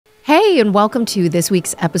Hey, and welcome to this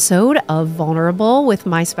week's episode of Vulnerable with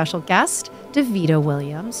my special guest, Davida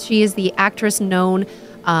Williams. She is the actress known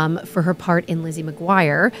for her part in Lizzie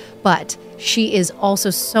McGuire, but she is also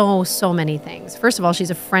so many things. First of all, she's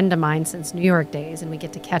a friend of mine since New York days, and we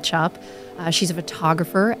get to catch up. She's a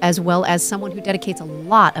photographer, as well as someone who dedicates a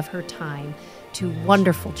lot of her time to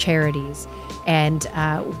wonderful charities. And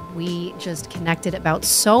we just connected about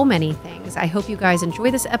so many things. I hope you guys enjoy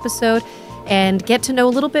this episode and get to know a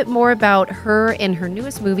little bit more about her in her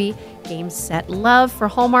newest movie, Game, Set, Love for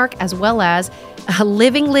Hallmark, as well as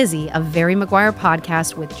Living Lizzie, a Very McGuire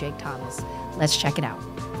podcast with Jake Thomas. Let's check it out.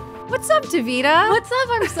 What's up, Davida? What's up?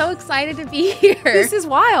 I'm so excited to be here. This is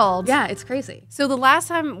wild. Yeah, it's crazy. So the last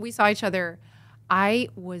time we saw each other, I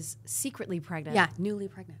was secretly pregnant. Yeah, newly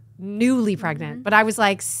pregnant. Newly pregnant, but I was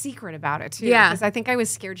like secret about it too. Yeah. Because I think I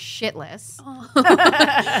was scared shitless. Oh.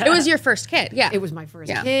 It was your first kid. Yeah. It was my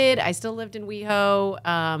first kid. I still lived in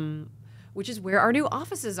WeHo, which is where our new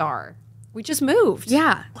offices are. We just moved.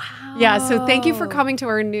 Yeah. Wow. Yeah. So thank you for coming to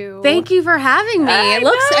our new. Thank you for having me.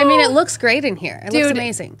 It looks great in here. It looks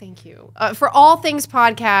amazing. Thank you. For all things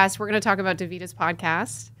podcast, we're going to talk about Davida's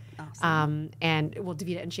podcast. Awesome. And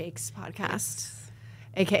Davida and Jake's podcast,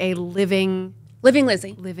 AKA Living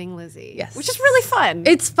Lizzie. Living Lizzie. Yes. Which is really fun.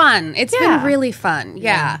 It's fun. It's been really fun.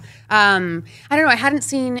 Yeah. I don't know. I hadn't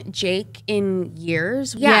seen Jake in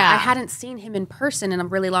years. Yeah. I hadn't seen him in person in a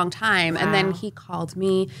really long time. Wow. And then he called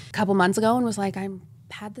me a couple months ago and was like, I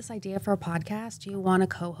had this idea for a podcast. Do you want to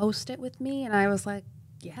co-host it with me? And I was like,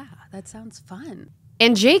 yeah, that sounds fun.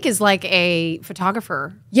 And Jake is like a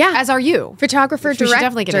photographer. Yeah. As are you. Photographer, which director. We should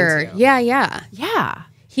definitely get into. Yeah.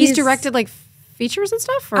 He's directed like features and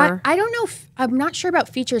stuff? Or? I don't know. I'm not sure about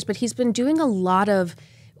features, but he's been doing a lot of,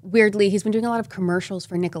 he's been doing a lot of commercials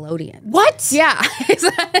for Nickelodeon. What? Yeah. He's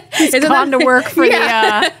gone to work for the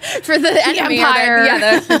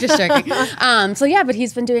Empire. Just joking. But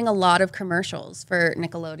he's been doing a lot of commercials for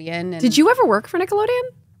Nickelodeon. And did you ever work for Nickelodeon?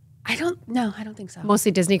 I don't think so.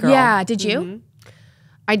 Mostly Disney Girl. Yeah. Did you? Mm-hmm.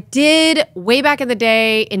 I did way back in the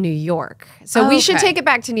day in New York. So we should take it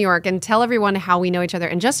back to New York and tell everyone how we know each other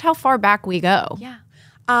and just how far back we go. Yeah.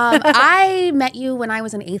 I met you when I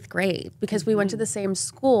was in 8th grade because we went to the same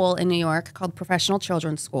school in New York called Professional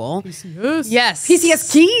Children's School. PCS. Yes.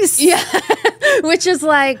 PCS Keys. Yeah. Which is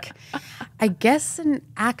like, I guess, an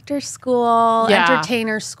actor school,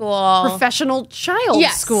 entertainer school. Professional child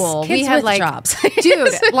school. Kids we had with jobs. Dude,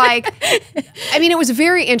 it was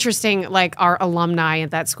very interesting, like our alumni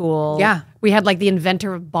at that school. Yeah. We had like the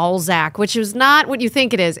inventor of Balzac, which is not what you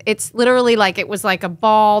think it is. It's literally like, it was like a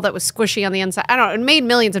ball that was squishy on the inside. I don't know. It made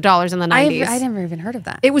millions of dollars in the 90s. I never even heard of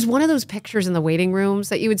that. It was one of those pictures in the waiting rooms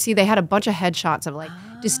that you would see. They had a bunch of headshots of like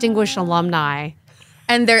distinguished alumni.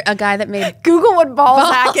 And they're a guy that made Google what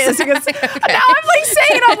Balzac is. Because now I'm like saying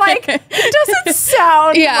it, I'm like, it doesn't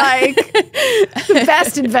sound like the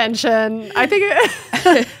best invention. I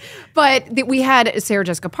think but we had Sarah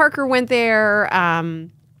Jessica Parker went there.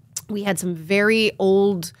 We had some very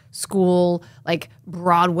old school, like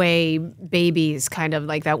Broadway babies kind of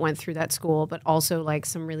like that went through that school, but also like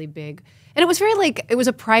some really big. And it was very like, it was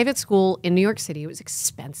a private school in New York City. It was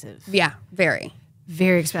expensive. Yeah, very.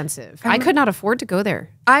 Very expensive. I could not afford to go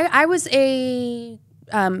there. I was a,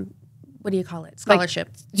 what do you call it? Scholarship.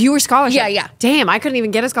 Like, you were scholarship? Yeah. Damn, I couldn't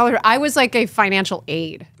even get a scholarship. I was like a financial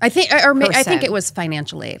aid. I think it was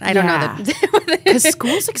financial aid. I don't know that. Because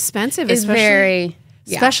school's expensive. It's very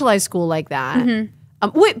specialized school like that.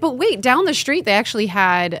 Mm-hmm. Wait, down the street they actually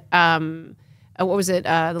had what was it?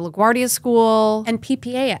 The LaGuardia School and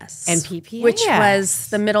PPAS, which was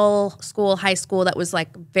the middle school, high school that was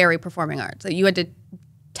like very performing arts. So you had to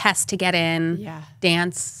test to get in,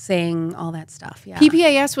 dance, sing, all that stuff. Yeah,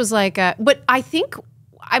 PPAS was like, but I think.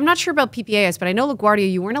 I'm not sure about PPAS, but I know LaGuardia,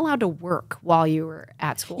 you weren't allowed to work while you were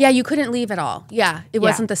at school. Yeah, you couldn't leave at all. Yeah, it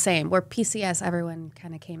wasn't the same. Where PCS, everyone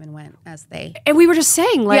kind of came and went as they. And we were just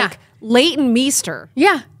saying, like, Leighton Meester.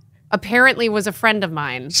 Yeah. Apparently was a friend of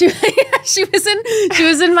mine. She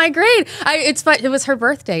was in my grade. It was her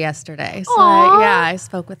birthday yesterday. So I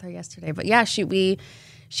spoke with her yesterday. But yeah, she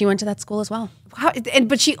went to that school as well. Wow,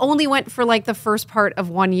 but she only went for like the first part of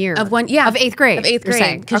 1 year. Of 8th grade. Of 8th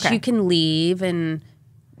grade. Because you can leave and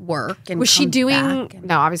work and was she doing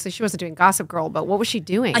no, obviously she wasn't doing Gossip Girl, but what was she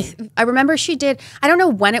doing? I remember she did, I don't know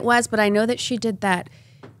when it was, but I know that she did that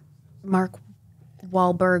Mark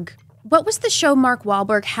Wahlberg. What was the show Mark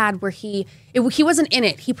Wahlberg had where he wasn't in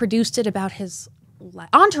it, he produced it about his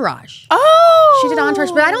Entourage. Oh, she did Entourage,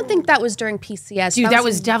 but I don't think that was during PCS. Dude, that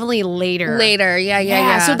was definitely later.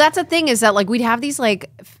 Yeah. So that's the thing, is that like we'd have these like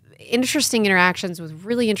interesting interactions with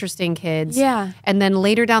really interesting kids. Yeah. And then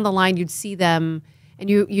later down the line you'd see them and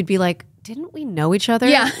you'd be like, didn't we know each other?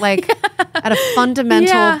 Yeah. Like at a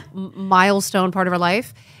fundamental milestone part of our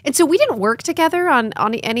life. And so we didn't work together on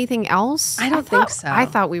anything else. I don't think so. I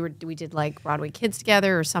thought we did like Broadway Kids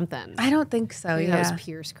together or something. I don't think so. That was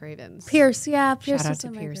Pierce Cravens. Pierce, yeah. Pierce Shout out was to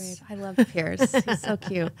in my Pierce. grade. I love Pierce. He's so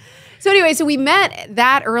cute. So anyway, so we met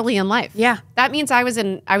that early in life. Yeah. That means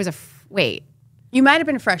wait. You might have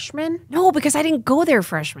been a freshman. No, because I didn't go there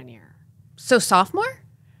freshman year. So sophomore?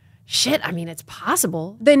 Shit, I mean, it's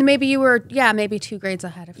possible. Then maybe you were, maybe 2 grades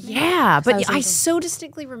ahead of me. Yeah, but I so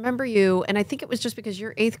distinctly remember you, and I think it was just because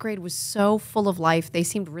your 8th grade was so full of life. They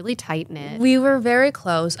seemed really tight-knit. We were very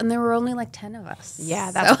close, and there were only like 10 of us.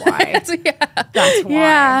 Yeah, that's why. That's why.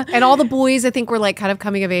 Yeah. And all the boys, I think, were like kind of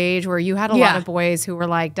coming of age, where you had a lot of boys who were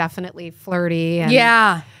like definitely flirty.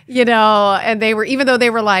 And, you know, and they were, even though they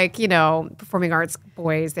were like, you know, performing arts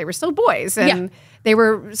boys, they were still boys. And they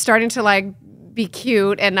were starting to like be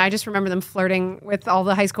cute, and I just remember them flirting with all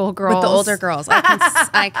the high school girls, with the older girls.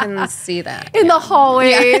 I can see that in the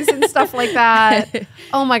hallways and stuff like that.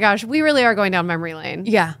 Oh my gosh, we really are going down memory lane.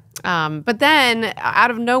 Yeah. But then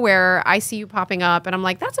out of nowhere, I see you popping up, and I'm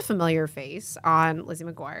like, that's a familiar face on Lizzie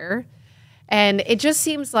McGuire, and it just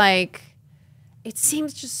seems like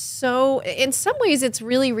just so. In some ways, it's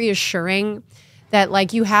really reassuring that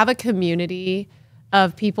like you have a community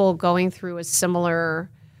of people going through a similar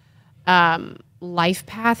life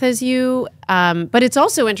path as you, but it's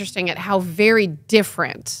also interesting at how very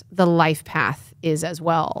different the life path is as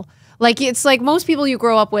well. Like it's like most people you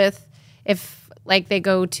grow up with, if like they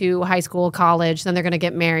go to high school, college, then they're going to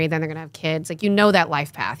get married, then they're going to have kids. Like you know that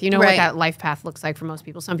life path. You know what that life path looks like for most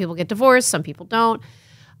people. Some people get divorced, some people don't.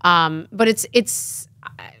 But it's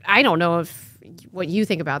I don't know what you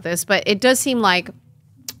think about this, but it does seem like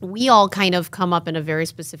we all kind of come up in a very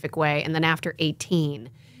specific way, and then after 18.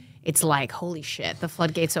 It's like, holy shit, the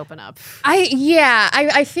floodgates open up.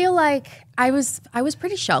 I feel like I was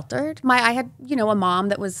pretty sheltered. I had, you know, a mom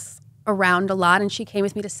that was around a lot, and she came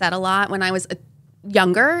with me to set a lot when I was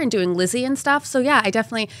younger and doing Lizzie and stuff. So yeah, I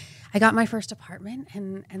got my first apartment,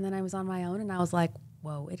 and then I was on my own, and I was like,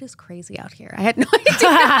 whoa, it is crazy out here. I had no idea.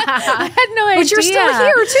 But you're still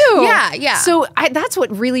here too. Yeah. So that's what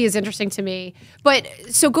really is interesting to me. But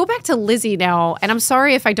so go back to Lizzie now, and I'm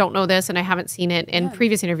sorry if I don't know this and I haven't seen it in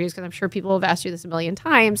previous interviews because I'm sure people have asked you this a million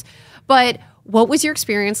times. But what was your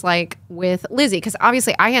experience like with Lizzie? Because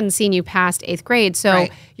obviously I hadn't seen you past 8th grade. So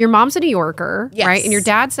your mom's a New Yorker, right? And your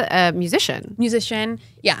dad's a musician.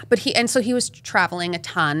 Yeah. But he was traveling a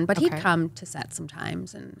ton, but he'd come to set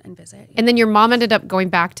sometimes and visit. And then your mom ended up going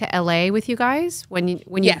back to LA with you guys when you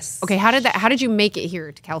Okay, how did you make it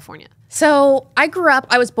here to California? So I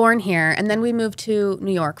was born here, and then we moved to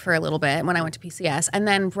New York for a little bit when I went to PCS. And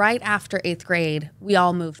then right after 8th grade, we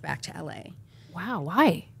all moved back to LA. Wow,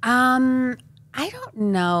 why? I don't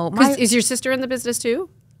know. Is your sister in the business too?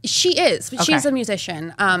 She is. But she's a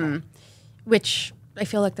musician, which I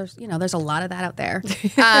feel like there's a lot of that out there.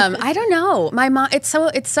 I don't know. My mom. It's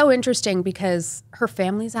so interesting because her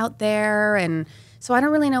family's out there, and so I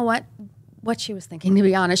don't really know what she was thinking, to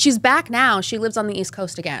be honest. She's back now. She lives on the East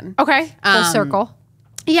Coast again. Okay, full circle.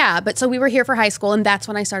 Yeah, but so we were here for high school, and that's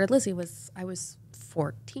when I started Lizzie. I was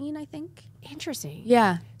 14, I think. Interesting.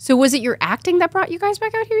 Yeah. So was it your acting that brought you guys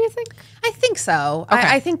back out here, you think? I think so. Okay.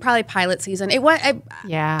 I think probably pilot season. It was.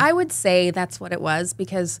 I would say that's what it was,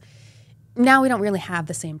 because now we don't really have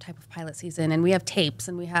the same type of pilot season, and we have tapes,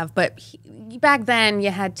 and back then you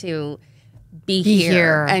had to be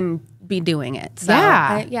here and be doing it. So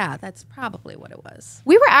that's probably what it was.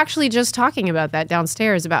 We were actually just talking about that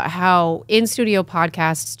downstairs, about how in-studio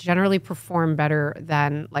podcasts generally perform better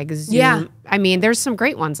than like Zoom. Yeah. I mean, there's some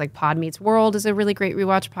great ones, like Pod Meets World is a really great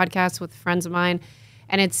rewatch podcast with friends of mine.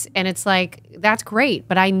 And it's like, that's great.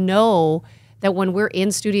 But I know that when we're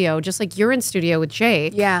in studio, just like you're in studio with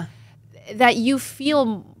Jake, that you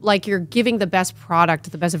feel like you're giving the best product,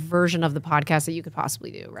 the best version of the podcast that you could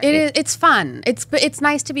possibly do, right? It's fun. It's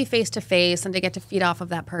nice to be face to face and to get to feed off of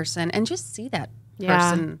that person and just see that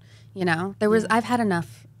person. You know, I've had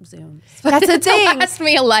enough Zooms. That's the thing. It lasts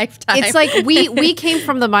me a lifetime. It's like we came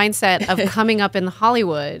from the mindset of coming up in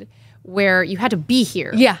Hollywood where you had to be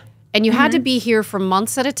here. Yeah. And you had to be here for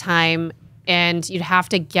months at a time, and you'd have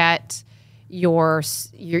to get your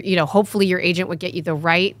hopefully your agent would get you the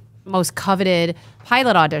right, most coveted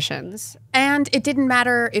pilot auditions. And it didn't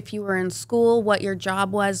matter if you were in school, what your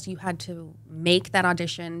job was, you had to make that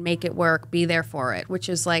audition, make it work, be there for it, which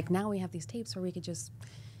is like, now we have these tapes where we could just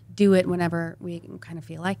do it whenever we kind of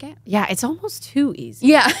feel like it. Yeah, it's almost too easy.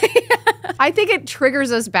 Yeah. I think it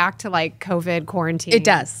triggers us back to like COVID quarantine. It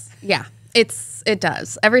does. Yeah. It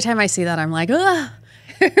does. Every time I see that, I'm like, ugh.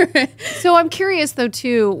 So I'm curious though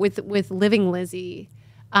too with Living Lizzie,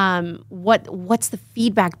 what's the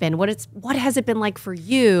feedback been? What has it been like for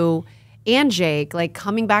you and Jake, like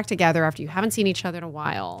coming back together after you haven't seen each other in a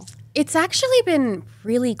while? It's actually been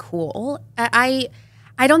really cool. I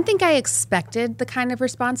don't think I expected the kind of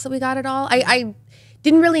response that we got at all. I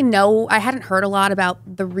didn't really know. I hadn't heard a lot about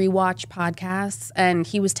the rewatch podcasts, and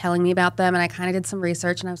he was telling me about them, and I kind of did some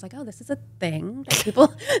research, and I was like, oh, this is a thing that people,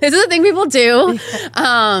 this is a thing people do.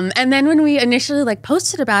 And then when we initially like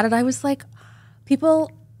posted about it, I was like,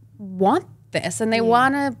 people want this, and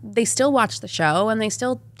they still watch the show, and they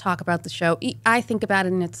still talk about the show. I think about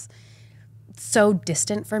it, and it's so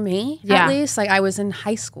distant for me, at least. Like, I was in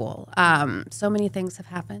high school. So many things have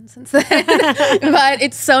happened since then. But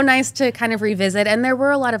it's so nice to kind of revisit. And there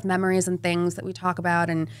were a lot of memories and things that we talk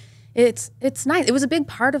about. And it's nice. It was a big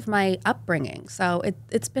part of my upbringing. So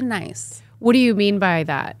it's been nice. What do you mean by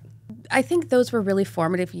that? I think those were really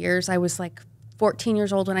formative years. I was like 14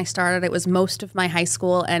 years old when I started. It was most of my high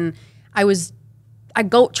school. And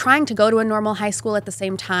trying to go to a normal high school at the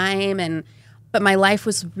same time, but my life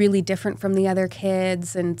was really different from the other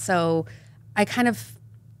kids, and so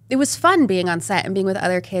it was fun being on set and being with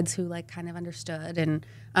other kids who like kind of understood, and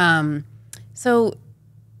so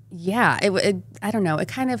yeah, I don't know,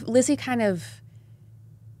 Lizzie kind of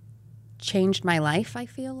changed my life. I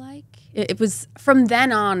feel like it was from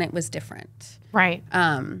then on, it was different, right?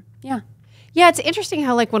 Yeah, it's interesting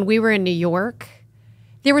how like when we were in New York,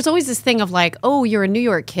 there was always this thing of like, oh, you're a New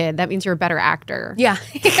York kid. That means you're a better actor. Yeah.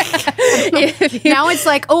 Now it's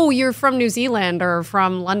like, oh, you're from New Zealand or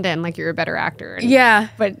from London, like you're a better actor. Yeah.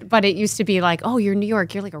 But it used to be like, oh, you're New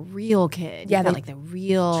York. You're like a real kid. Yeah. Like the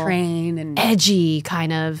real train and edgy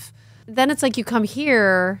kind of. Then it's like you come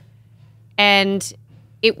here, and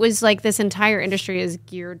it was like this entire industry is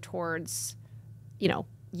geared towards, you know,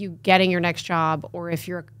 you getting your next job, or if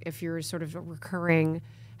you're sort of a recurring.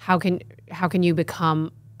 How can you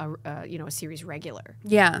become a series regular?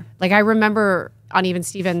 Yeah. Like I remember on Even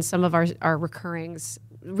Stevens, some of our recurrings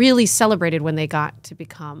really celebrated when they got to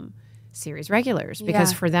become series regulars,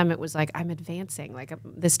 because for them it was like, I'm advancing. Like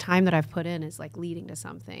this time that I've put in is like leading to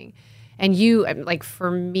something. And like for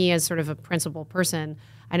me as sort of a principal person,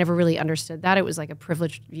 I never really understood that. It was like a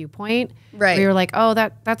privileged viewpoint. Right. Where you're like, oh,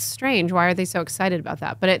 that's strange. Why are they so excited about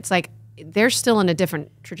that? But it's like, they're still in a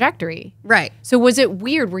different trajectory. Right. So was it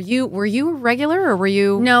weird? Were you a regular, or were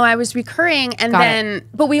you? No, I was recurring, and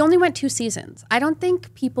but we only went 2 seasons. I don't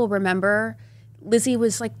think people remember. Lizzie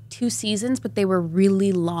was like 2 seasons, but they were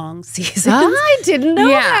really long seasons. I didn't know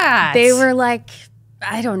that. They were like,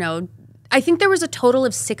 I don't know. I think there was a total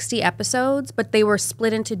of 60 episodes, but they were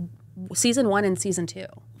split into season 1 and season 2.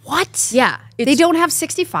 What? Yeah. They don't have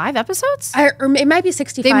 65 episodes? Or it might be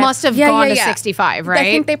 65. They must have gone to 65, right? I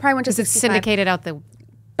think they probably went to 65. Because it's syndicated out the...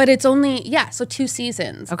 But it's only, so 2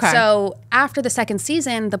 seasons. Okay. So after the 2nd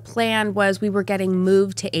season, the plan was we were getting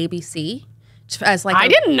moved to ABC. As like I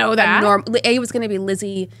didn't know that. It was going to be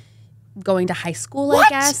Lizzie going to high school, what? I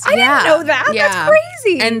guess. I didn't know that. Yeah. That's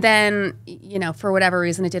crazy. And then, for whatever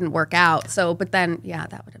reason, it didn't work out. So, but then,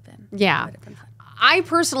 that would have been. Yeah. Fun. I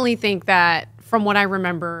personally think that, from what I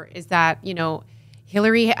remember, is that,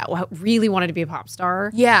 Hilary really wanted to be a pop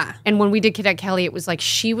star. Yeah. And when we did Cadet Kelly, it was like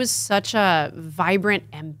she was such a vibrant,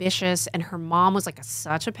 ambitious, and her mom was like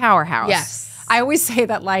such a powerhouse. Yes. I always say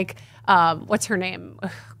that like, what's her name?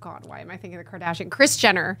 Ugh, God, why am I thinking of Kardashian? Kris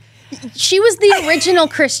Jenner. She was the original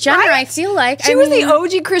Kris Jenner, right? I feel like. She was the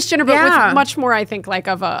OG Kris Jenner, but with much more, I think, like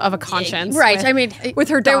of a conscience. Right. With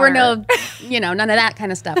her daughter. There were no, none of that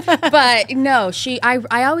kind of stuff. But no,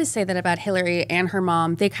 I always say that about Hilary and her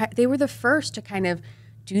mom. They were the first to kind of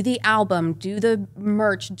do the album, do the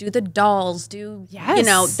merch, do the dolls, they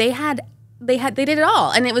did it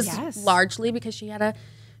all. And it was largely because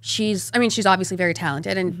she's obviously very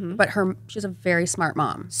talented, but she's a very smart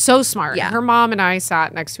mom. So smart. Yeah. Her mom and I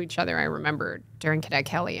sat next to each other, I remember, during Cadet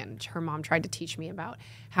Kelly, and her mom tried to teach me about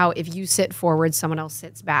how if you sit forward, someone else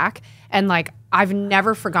sits back. And like, I've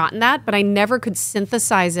never forgotten that, but I never could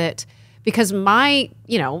synthesize it because my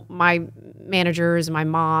managers, my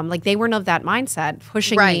mom, like they weren't of that mindset,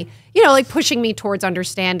 pushing me, pushing me towards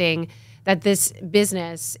understanding that this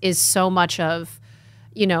business is so much of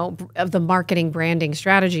the marketing branding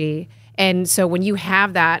strategy. And so when you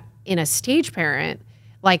have that in a stage parent,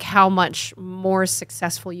 like how much more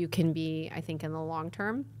successful you can be, I think, in the long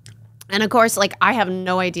term. And of course, like I have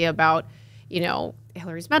no idea about,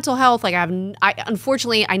 Hilary's mental health. Like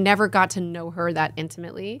unfortunately, I never got to know her that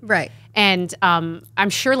intimately. Right. And I'm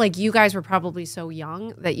sure like you guys were probably so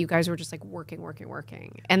young that you guys were just like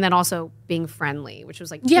working. And then also being friendly, which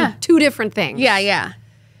was like two different things. Yeah.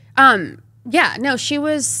 Yeah, no,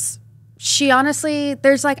 she honestly,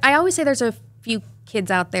 there's like, I always say there's a few kids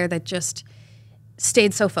out there that just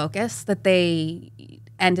stayed so focused that they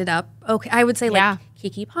ended up okay. I would say like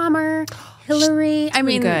Kiki Palmer, Hilary. I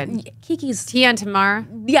mean, good. Kiki's Tia and Tamar.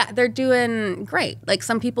 Yeah, they're doing great. Like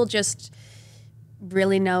some people just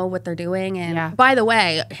really know what they're doing. And by the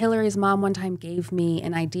way, Hilary's mom one time gave me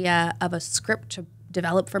an idea of a script to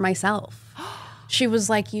develop for myself. She was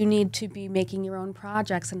like, you need to be making your own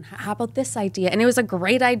projects. And how about this idea? And it was a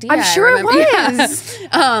great idea. I'm sure it was.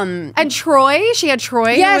 Yeah. And Troy, she had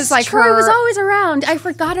Troy. Yes, was like Troy was always around. I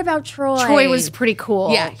forgot about Troy. Troy was pretty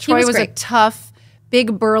cool. Yeah, Troy was a tough,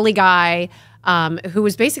 big, burly guy who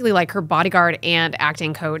was basically like her bodyguard and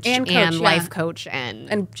acting coach and life coach.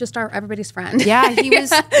 And just everybody's friend. Yeah,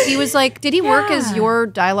 he was like, did he work as your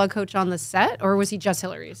dialogue coach on the set or was he just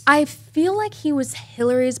Hilary's? I feel like he was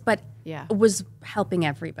Hilary's, but was helping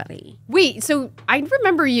everybody. Wait, so I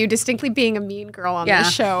remember you distinctly being a mean girl on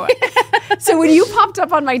this show. So when you popped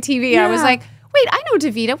up on my TV, I was like, wait, I know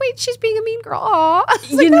Davida. Wait, she's being a mean girl. Aw.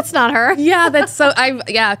 Like, that's not her. Yeah, that's so,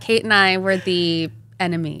 Kate and I were the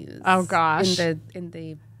enemies. Oh gosh. In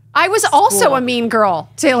the I was also a mean girl,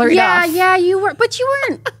 Hilary Duff. Yeah, you were, but you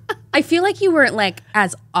weren't, I feel like you weren't like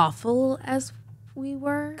as awful as we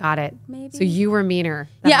were. Got it. Maybe. So you were meaner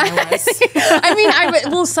than I was. I mean,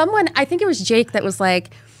 I think it was Jake that was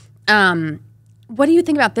like, what do you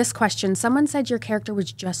think about this question? Someone said your character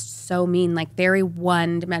was just so mean, like very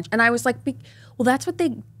one-dimensional. And I was like, well, that's what they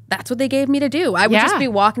gave me to do. I would just be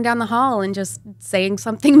walking down the hall and just saying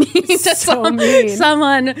something mean to someone.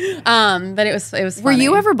 But it was funny. Were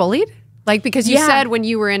you ever bullied? Like, because you said when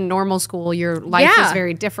you were in normal school, your life was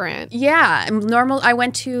very different. Yeah. I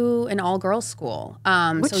went to an all-girls school.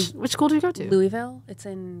 Which school did you go to? Louisville. It's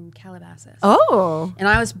in Calabasas. Oh. And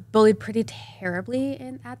I was bullied pretty terribly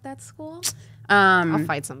at that school. I'll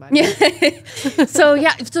fight somebody.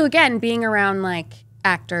 So again, being around like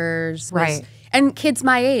actors. And kids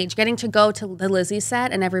my age, getting to go to the Lizzie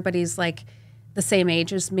set and everybody's like the same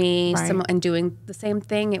age as me and doing the same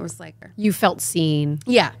thing. It was like you felt seen.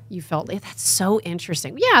 Yeah. You felt that's so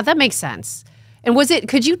interesting. Yeah, that makes sense. And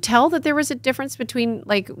could you tell that there was a difference between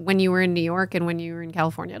like when you were in New York and when you were in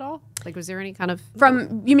California at all? Like was there any kind of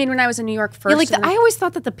you mean when I was in New York first? Yeah, I always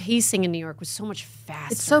thought that the pacing in New York was so much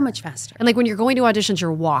faster. It's so much faster. And like when you're going to auditions,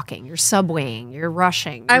 you're walking, you're subwaying, you're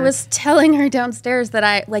rushing. I was telling her downstairs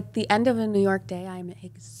that the end of a New York day, I'm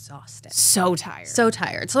exhausted. So tired. So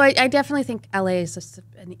tired. So I definitely think LA is just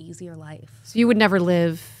an easier life. So you would never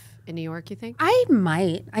live in New York, you think? I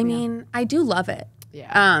might. I mean, I do love it.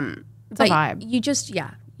 Yeah. It's a vibe. You just,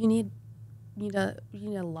 you need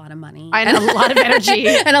a lot of money. And a lot of energy.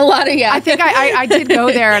 And a lot of, I think I did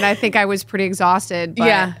go there and I think I was pretty exhausted. But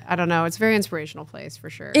I don't know. It's a very inspirational place for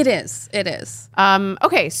sure. It is. It is.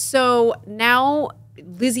 Okay. So now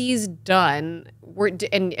Lizzie's done.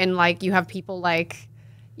 And like you have people like,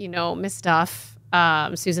 Miss Duff,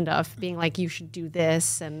 Susan Duff being like, you should do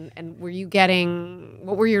this. And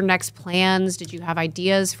what were your next plans? Did you have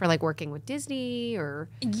ideas for like working with Disney or?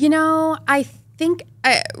 I think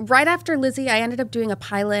right after Lizzie, I ended up doing a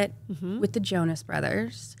pilot with the Jonas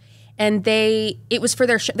Brothers. And it was for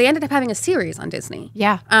their show. They ended up having a series on Disney.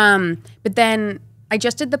 Yeah. But then I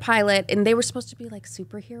just did the pilot and they were supposed to be like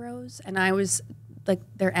superheroes. And I was like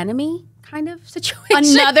their enemy kind of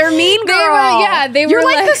situation. Another mean girl. They were You're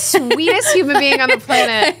like the sweetest human being on the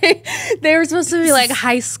planet. They were supposed to be like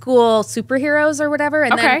high school superheroes or whatever.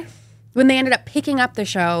 And then when they ended up picking up the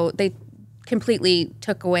show, they completely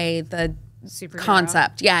took away the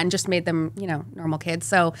concept. Yeah, and just made them, normal kids.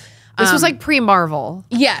 So this was like pre-Marvel.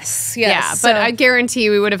 Yes. Yeah, but I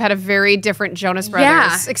guarantee we would have had a very different Jonas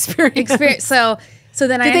Brothers experience. So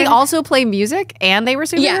then did they also play music and they were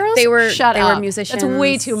superheroes? Yeah, they were. Shut they up. were musicians. That's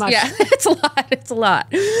way too much. Yeah, it's a lot. It's a lot.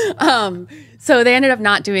 So they ended up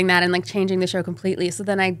not doing that and like changing the show completely. So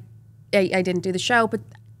then I didn't do the show. But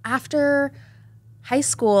after high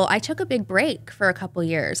school, I took a big break for a couple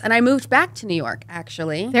years and I moved back to New York.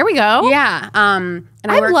 Actually, there we go. Yeah. And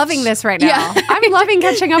I'm loving this right now. Yeah. I'm loving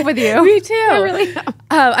catching up with you. Me too. I really am.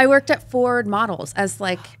 I worked at Ford Models as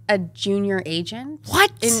like a junior agent.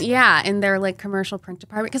 What? In their like commercial print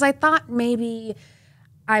department because I thought maybe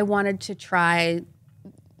I wanted to try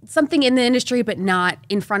something in the industry but not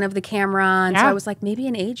in front of the camera. And so I was like maybe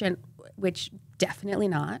an agent, which definitely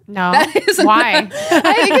not. No. Why?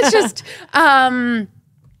 I think it's just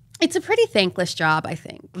it's a pretty thankless job, I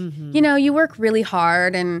think. You work really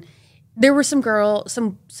hard and there were some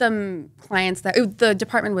clients that the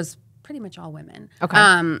department was pretty much all women.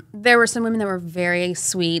 Okay. There were some women that were very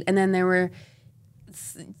sweet, and then there were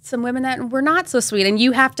some women that were not so sweet, and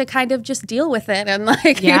you have to kind of just deal with it. And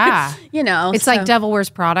like, you know, it's like Devil Wears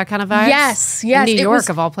Prada kind of vibes. Yes. In New York,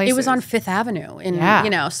 of all places. It was on Fifth Avenue. You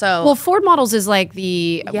know, so. Well, Ford Models is like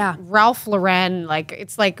the Ralph Lauren, like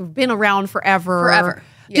it's like been around forever.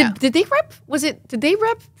 Yeah. Did they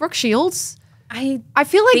rep Brooke Shields? I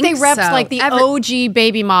feel like they repped like the OG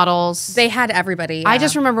baby models. They had everybody. I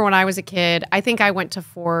just remember when I was a kid, I think I went to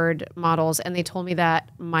Ford Models and they told me that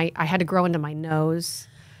I had to grow into my nose.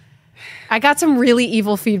 I got some really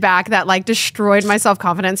evil feedback that like destroyed my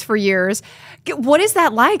self-confidence for years. What is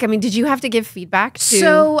that like? I mean, did you have to give feedback to?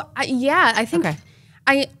 So I think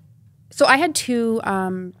I had two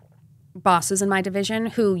bosses in my division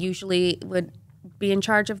who usually would be in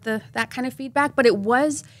charge of that kind of feedback, but it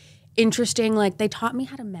was interesting. Like they taught me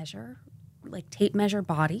how to measure, like tape measure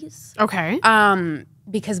bodies. Okay.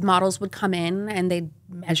 Because models would come in and they'd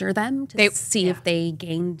measure them to see if they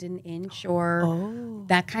gained an inch or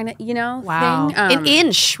that kind of, thing. An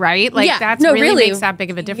inch, right? Like that's really makes that big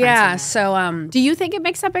of a difference. Yeah. So, do you think it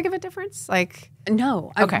makes that big of a difference? Like,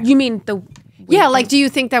 no. Okay. You mean the? Like, do you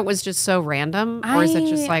think that was just so random, or is it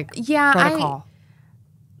just like protocol?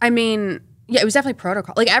 I mean. Yeah, it was definitely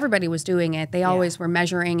protocol. Like everybody was doing it. They always were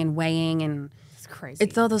measuring and weighing, and it's crazy.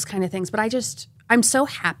 It's all those kind of things. But I'm so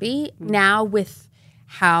happy now with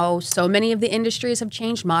how so many of the industries have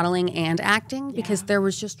changed modeling and acting because there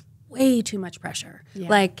was just way too much pressure. Yeah.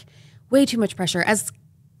 Like way too much pressure. As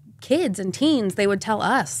kids and teens, they would tell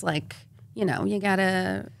us like, you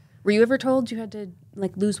gotta. Were you ever told you had to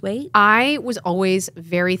like lose weight? I was always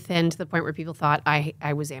very thin to the point where people thought I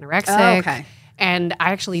was anorexic. Oh, okay. And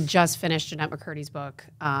I actually just finished Jeanette McCurdy's book,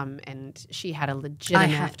 and she had a legitimate. I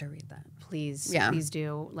have to read that. Please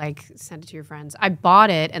do. Like, send it to your friends. I bought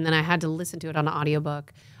it, and then I had to listen to it on an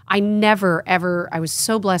audiobook. I never, ever. I was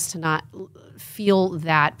so blessed to not feel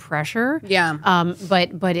that pressure. Yeah.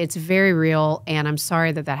 But it's very real, and I'm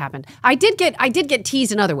sorry that happened. I did get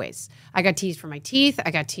teased in other ways. I got teased for my teeth. I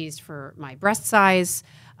got teased for my breast size.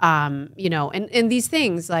 And these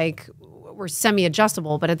things like were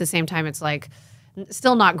semi-adjustable, but at the same time, it's like.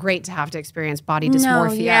 Still not great to have to experience body dysmorphia.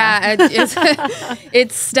 No, yeah,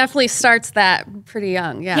 it's definitely starts that pretty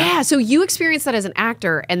young. Yeah. Yeah. So you experienced that as an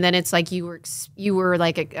actor, and then it's like you were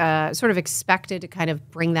like sort of expected to kind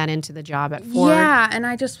of bring that into the job at Ford. Yeah, and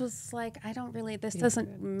I just was like, I don't really. This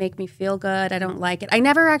doesn't make me feel good. I don't like it. I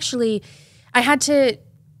never actually. I had to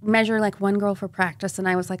measure like one girl for practice, and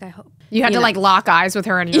I was like, I hope. You had to like lock eyes with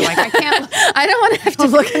her, and you're like, I can't. I don't want to have to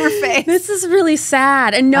look in her face. This is really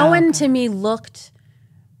sad, and no one to me looked.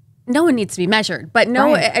 No one needs to be measured, but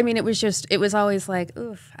no. Right. I mean, it was always like,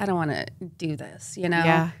 oof, I don't want to do this,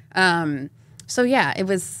 Yeah. So yeah, it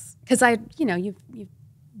was because you've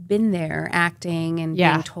been there acting and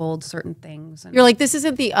being told certain things. And you're like, this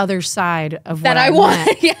isn't the other side of that what I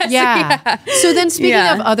want. Yes, yeah. So then speaking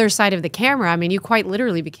of other side of the camera, I mean, you quite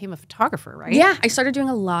literally became a photographer, right? Yeah. I started doing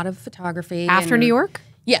a lot of photography. After New York?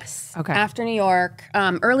 Yes. Okay. After New York,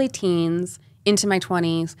 early teens, into my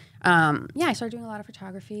 20s. I started doing a lot of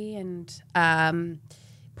photography and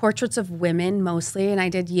portraits of women mostly. And I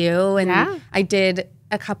did you. And I did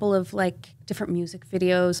a couple of like different music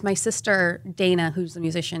videos. My sister, Dana, who's the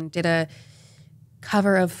musician, did a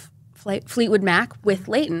cover of Fleetwood Mac with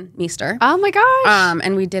Leighton Meester. Oh my gosh.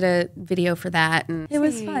 And we did a video for that. And it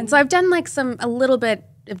was fun. So I've done like a little bit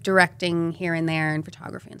of directing here and there and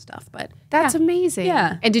photography and stuff, but that's amazing.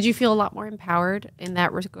 Yeah. And did you feel a lot more empowered in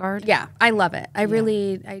that regard? Yeah, I love it. I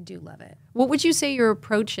do love it. What would you say your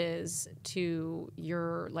approach is to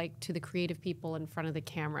to the creative people in front of the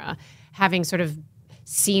camera, having sort of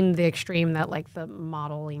seen the extreme that like the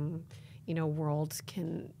modeling, world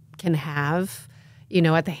can have,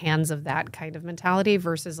 at the hands of that kind of mentality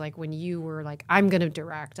versus like when you were like, I'm going to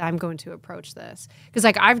direct, I'm going to approach this. Because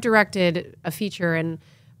like I've directed a feature and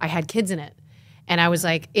I had kids in it. And I was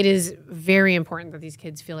like, it is very important that these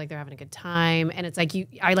kids feel like they're having a good time. And it's like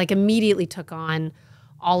I like immediately took on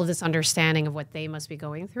all of this understanding of what they must be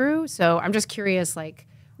going through. So I'm just curious, like,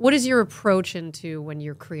 what is your approach into when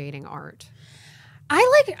you're creating art?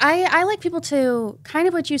 I like people to kind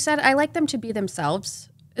of what you said. I like them to be themselves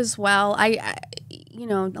as well. I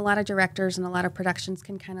a lot of directors and a lot of productions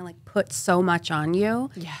can kind of like put so much on you,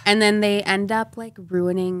 and then they end up like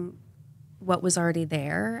ruining what was already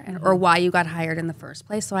there or why you got hired in the first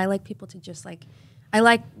place. So I like people to just like, I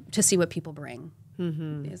like to see what people bring.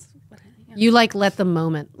 You like let the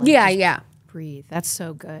moment. Like, breathe. That's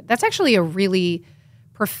so good. That's actually a really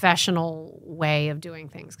professional way of doing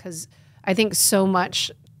things because I think so much.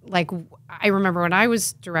 Like I remember when I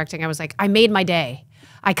was directing, I was like, I made my day.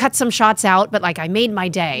 I cut some shots out, but like I made my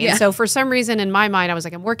day. And so for some reason in my mind, I was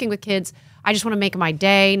like, I'm working with kids. I just want to make my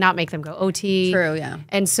day, not make them go OT. True, yeah.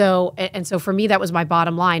 And so for me, that was my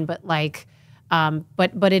bottom line. But like,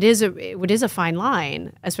 but it is a fine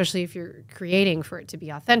line, especially if you're creating for it to be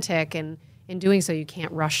authentic. And in doing so, you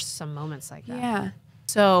can't rush some moments like that. Yeah.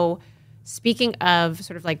 So speaking of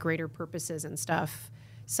sort of like greater purposes and stuff,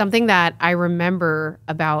 something that I remember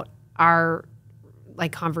about our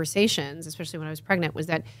like conversations, especially when I was pregnant, was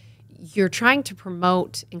that you're trying to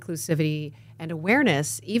promote inclusivity and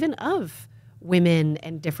awareness even of women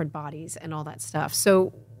and different bodies and all that stuff.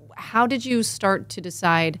 So how did you start to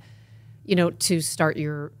decide, you know, to start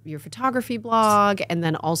your photography blog? And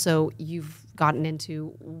then also you've gotten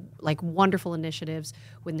into like wonderful initiatives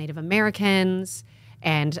with Native Americans.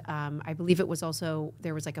 And I believe it was also,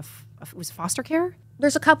 there was like it was foster care?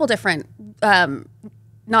 There's a couple different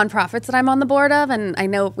nonprofits that I'm on the board of, and I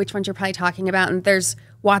know which ones you're probably talking about. And there's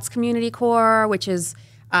Watts Community Corps, which is,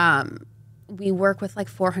 we work with like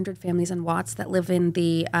 400 families in Watts that live in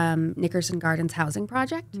the Nickerson Gardens housing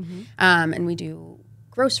project. And we do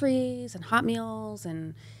groceries and hot meals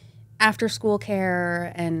and after school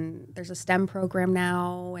care, and there's a STEM program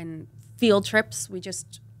now and field trips. We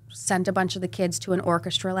just sent a bunch of the kids to an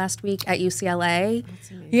orchestra last week at UCLA.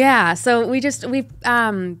 That's amazing. Yeah, so we've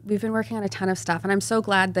been working on a ton of stuff, and I'm so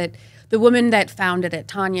glad that the woman that founded it,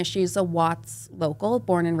 Tanya, she's a Watts local,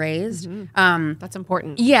 born and raised. That's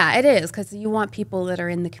important. Yeah, it is, because you want people that are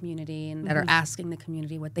in the community and that are asking the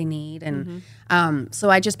community what they need. And so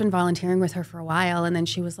I just been volunteering with her for a while, and then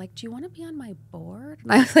she was like, "Do you want to be on my board?"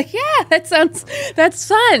 And I was like, "Yeah, that's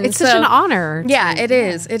fun." It's such an honor. Yeah, it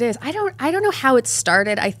is. It is. I don't know how it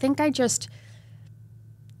started. I think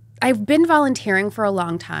I've been volunteering for a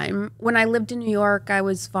long time. When I lived in New York, I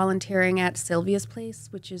was volunteering at Sylvia's Place,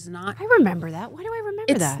 which is not... I remember that. Why do I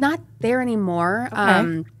remember that? It's not there anymore.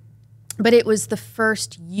 Okay. But it was the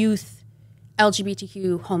first youth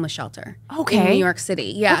LGBTQ homeless shelter in New York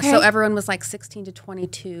City. Yeah, so everyone was like 16 to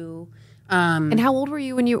 22. And how old were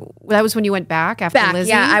you when that was when you went back after Lizzie?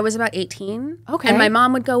 Yeah, I was about 18. Okay. And my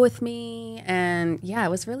mom would go with me, and yeah, it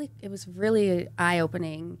was really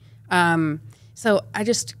eye-opening. So I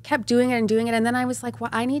just kept doing it, and then I was like, well,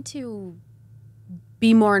 I need to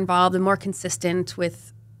be more involved and more consistent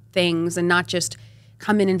with things and not just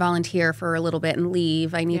come in and volunteer for a little bit and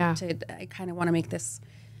leave. I kind of want to make this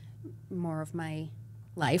more of my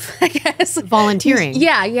life, I guess. Volunteering?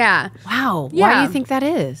 Yeah. Wow. Yeah. Why do you think that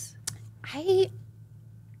is? I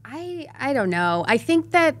don't know. I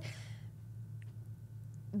think that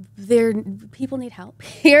people need help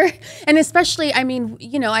here, and especially, I mean,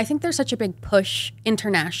 you know, I think there's such a big push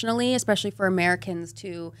internationally, especially for Americans,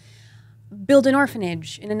 to build an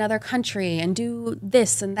orphanage in another country and do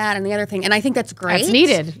this and that and the other thing, and I think that's great. That's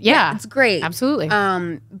needed. Yeah, it's great. Absolutely.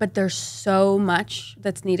 But there's so much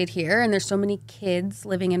that's needed here, and there's so many kids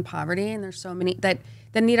living in poverty, and there's so many that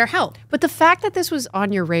need our help. But the fact that this was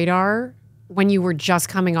on your radar when you were just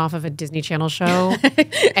coming off of a Disney Channel show,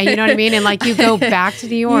 and you know what I mean? And like you go back to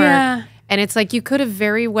New York, and it's like you could have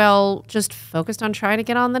very well just focused on trying to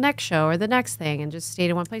get on the next show or the next thing and just stayed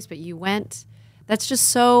in one place, but you went. That's just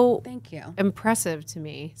so impressive to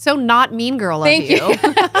me. So not Mean Girl of you.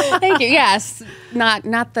 Thank you. Yes. Not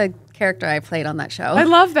the character I played on that show. I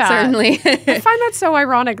love that. Certainly. I find that so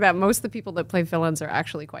ironic that most of the people that play villains are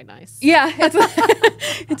actually quite nice. Yeah,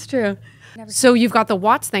 it's true. So you've got the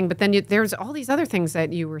Watts thing, but then there's all these other things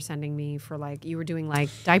that you were sending me for, like you were doing like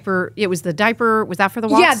diaper. It was the diaper. Was that for the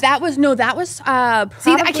Watts? Yeah, that was probably...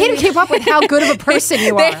 See, I can't even keep up with how good of a person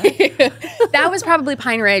you are. That was probably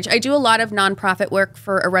Pine Ridge. I do a lot of nonprofit work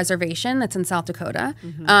for a reservation that's in South Dakota,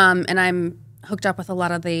 and I'm hooked up with a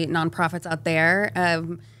lot of the nonprofits out there.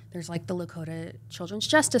 There's like the Lakota Children's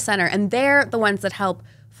Justice Center, and they're the ones that help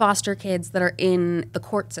foster kids that are in the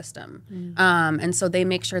court system. And so they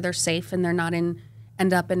make sure they're safe and they're not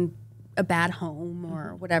end up in a bad home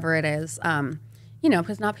or whatever it is. You know,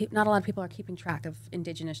 because not a lot of people are keeping track of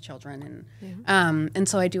Indigenous children. And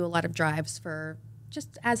so I do a lot of drives for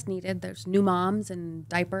just as needed. There's new moms and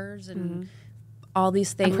diapers and all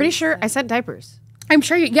these things. I'm pretty sure I sent diapers. I'm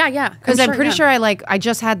sure yeah. Because I'm pretty sure I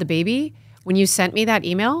just had the baby when you sent me that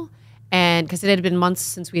email. And because it had been months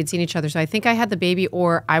since we had seen each other. So I think I had the baby,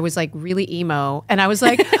 or I was like really emo. And I was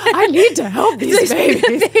like, I need to help these babies.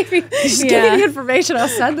 Just give me the information. I'll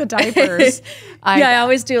send the diapers. I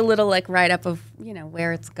always do a little like write-up of, you know,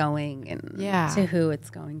 where it's going and to who it's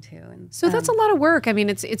going to. And so that's a lot of work. I mean,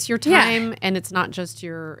 it's your time, and it's not just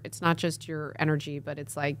your energy, but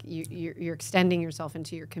it's like you're extending yourself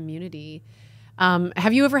into your community.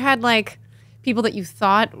 Have you ever had like people that you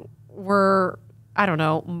thought were I don't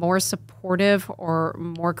know, more supportive or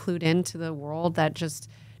more clued into the world that just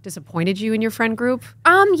disappointed you in your friend group?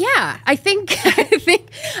 Yeah, I think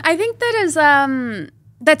that is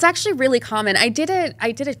that's actually really common. I did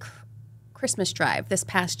a Christmas drive this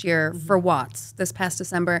past year for Watts this past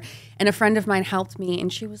December, and a friend of mine helped me,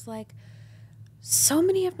 and she was like, so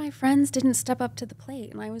many of my friends didn't step up to the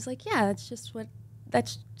plate. And I was like, yeah, that's just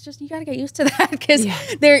you got to get used to that, because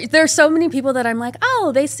there's so many people that I'm like,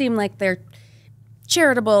 oh, they seem like they're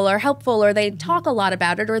charitable or helpful, or they talk a lot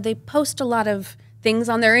about it, or they post a lot of things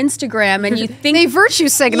on their Instagram, and you think they virtue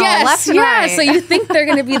signal left and right. So you think they're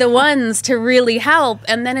going to be the ones to really help,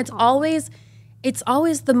 and then it's always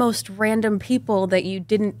the most random people that you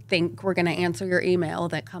didn't think were going to answer your email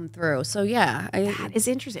that come through. So yeah, that is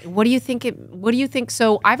interesting. What do you think?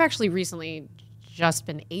 So I've actually recently just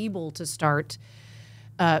been able to start,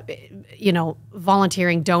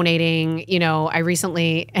 volunteering, donating. I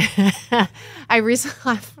recently, this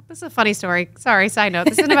is a funny story. Sorry, side note.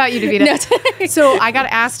 This isn't about you, Davida. So I got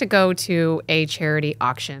asked to go to a charity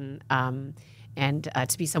auction, and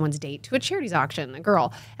to be someone's date to a charities auction, a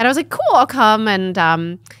girl. And I was like, cool, I'll come. And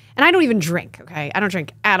I don't even drink, okay? I don't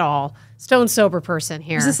drink at all. Stone sober person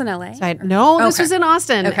here. Is this in LA? So this was in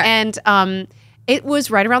Austin. Okay. And it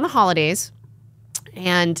was right around the holidays.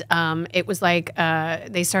 And it was like,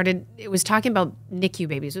 it was talking about NICU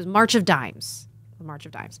babies. It was March of Dimes. The March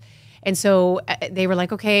of Dimes. And so they were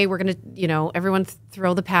like, okay, we're going to, everyone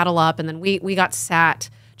throw the paddle up. And then we got sat,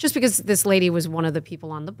 just because this lady was one of the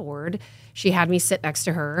people on the board. She had me sit next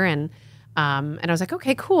to her, and I was like,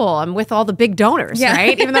 okay, cool. I'm with all the big donors,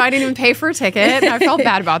 right? Even though I didn't even pay for a ticket. I felt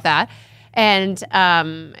bad about that. And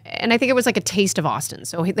I think it was like a taste of Austin.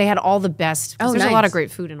 So they had all the best, because there's a lot of great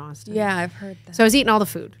food in Austin. Yeah, I've heard that. So I was eating all the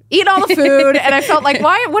food, and I felt like,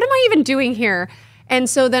 what am I even doing here? And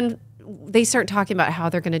so then they start talking about how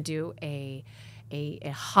they're going to do a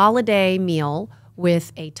holiday meal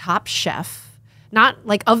with a top chef. Not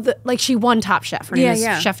like she won Top Chef. Her name is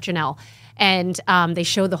Chef Janelle. And they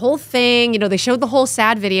showed the whole thing. They showed the whole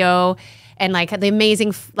sad video and like the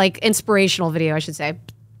amazing, like inspirational video, I should say.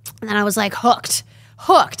 And then I was like hooked.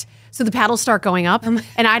 So the paddles start going up, and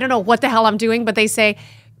I don't know what the hell I'm doing, but they say,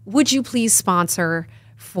 would you please sponsor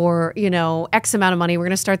for, X amount of money? We're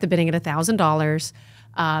going to start the bidding at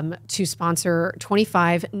 $1,000 to sponsor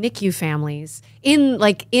 25 NICU families in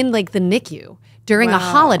the NICU. During a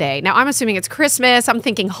holiday. Now, I'm assuming it's Christmas. I'm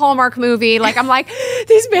thinking Hallmark movie. Like, I'm like,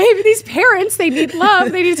 these parents, they need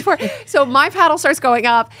love. They need support. So my paddle starts going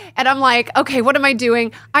up, and I'm like, okay, what am I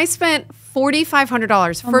doing? I spent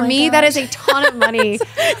 $4,500. For me, that is a ton of money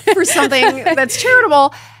for something that's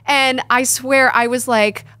charitable. And I swear, I was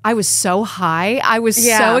so high. I was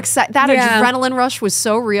so excited. That adrenaline rush was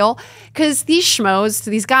so real. Because these schmoes,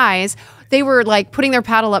 these guys, they were like putting their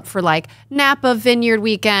paddle up for like Napa Vineyard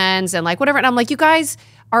weekends and like whatever. And I'm like, you guys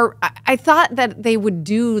are, I thought that they would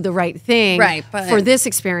do the right thing for this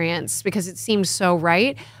experience, because it seemed so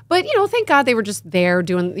right. But, thank God they were just there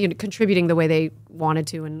doing, contributing the way they wanted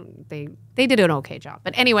to. And they did an okay job.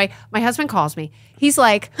 But anyway, my husband calls me. He's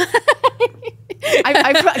like, because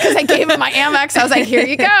I gave him my Amex. I was like, here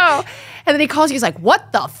you go. And then he calls you. He's like,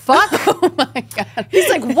 what the fuck? Oh, my God. He's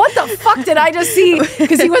like, what the fuck did I just see?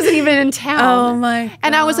 Because he wasn't even in town. Oh, my God.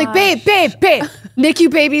 And I was like, babe.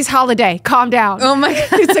 NICU baby's holiday. Calm down. Oh, my God.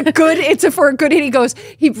 It's for a good hit.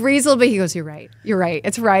 He breathes a little bit. He goes, you're right.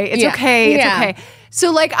 It's right. It's okay. It's okay.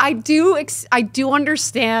 So, like, I do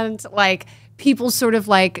understand, like, people's sort of,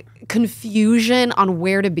 like, confusion on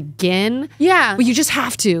where to begin. Yeah. But you just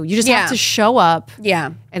have to. You just have to show up.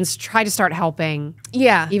 Yeah. And try to start helping.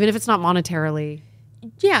 Yeah. Even if it's not monetarily.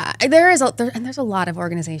 Yeah. There's a lot of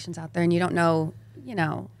organizations out there, and you don't know,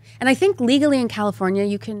 And I think legally in California,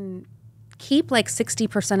 you can keep like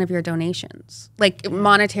 60% of your donations, like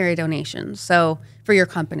monetary donations. So for your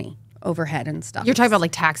company, overhead and stuff. You're talking about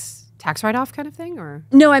like tax write-off kind of thing, or?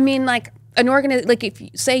 No, I mean like like if you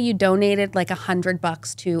say you donated like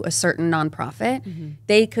 $100 to a certain nonprofit,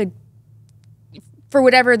 they could, for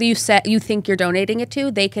whatever you think you're donating it to,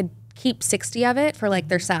 they could keep 60 of it for like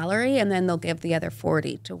their salary, and then they'll give the other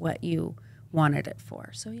 40 to what you wanted it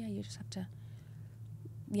for. So yeah, you just have to.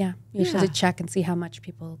 Yeah, you should have to check and see how much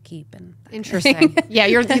people keep. And interesting.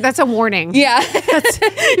 Yeah, that's a warning. Yeah,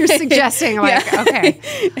 you're suggesting like okay.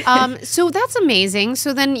 So that's amazing.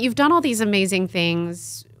 So then you've done all these amazing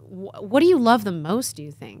things. What do you love the most, do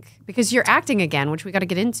you think? Because you're acting again, which we got to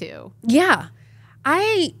get into. Yeah,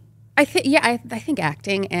 I think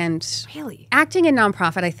acting and acting in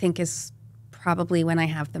nonprofit, I think, is probably when I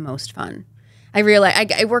have the most fun. I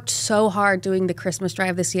realized I worked so hard doing the Christmas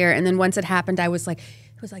drive this year, and then once it happened, I was like,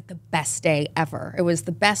 it was like the best day ever. It was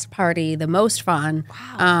the best party, the most fun.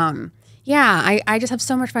 Wow. Yeah, I just have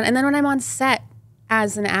so much fun. And then when I'm on set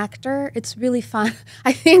as an actor, it's really fun.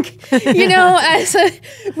 I think, you know,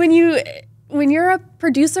 when you're a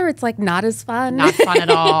producer, it's like not as fun. Not fun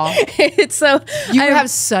at all. It's so you have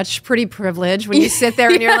such pretty privilege when you sit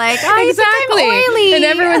there and you're like, oh, exactly, I'm oily. And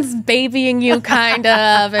everyone's babying you, kind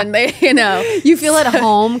of, and they, you know, you feel at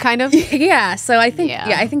home, kind of. Yeah. So I think,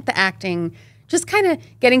 I think the acting, just kind of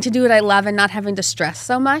getting to do what I love and not having to stress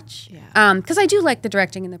so much. Yeah. Because I do like the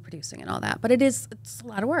directing and the producing and all that, but it's a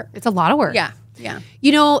lot of work. It's a lot of work. Yeah. Yeah.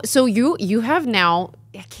 You know, so you have now,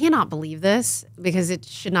 I cannot believe this because it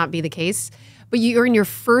should not be the case, but you're in your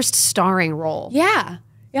first starring role. Yeah.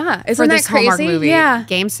 Yeah. Isn't for that this crazy? Hallmark movie. Yeah.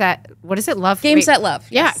 Game, Set, what is it? Love? Game, Set, Love.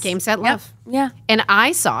 Yeah. Yes. Game, Set, Love. Yeah. And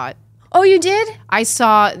I saw it. Oh, you did? I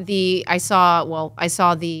saw the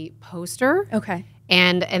poster. Okay.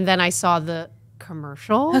 And then I saw the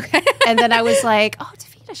commercial. Okay. And then I was like, oh,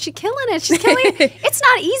 Davida, she's killing it. She's killing it. It's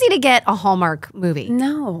not easy to get a Hallmark movie.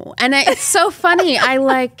 No. And it's so funny.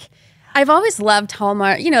 I've always loved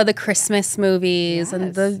Hallmark, you know, the Christmas movies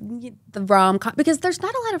and the rom-com, because there's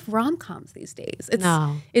not a lot of rom-coms these days.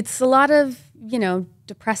 It's a lot of, you know,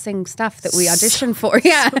 depressing stuff that we audition for.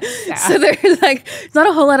 Yeah. So there's like, it's not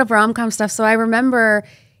a whole lot of rom-com stuff. So I remember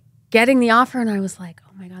getting the offer and I was like,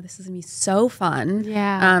 oh my God, this is gonna be so fun.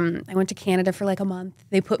 Yeah. I went to Canada for like a month.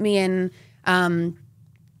 They put me in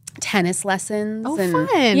tennis lessons. Oh, and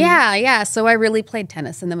fun. Yeah, yeah. So I really played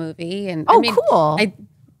tennis in the movie. And oh, I mean, cool.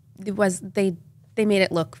 They made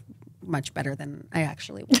it look much better than I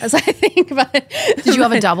actually was, I think. But did you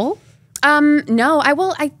have a double? No,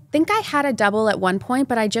 I think I had a double at one point,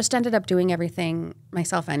 but I just ended up doing everything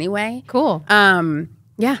myself anyway. Cool.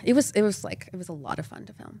 Yeah, it was a lot of fun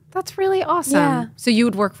to film. That's really awesome. Yeah. So you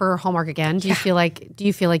would work for Hallmark again? Do you feel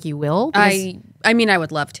like you will? I mean, I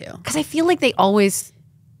would love to. Because I feel like they always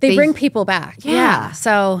they bring people back. Yeah.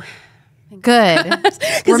 So good.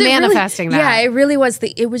 We're manifesting that. Yeah, it really was.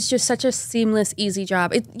 It was just such a seamless, easy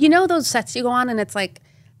job. You know those sets you go on and it's like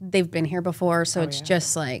they've been here before, so it's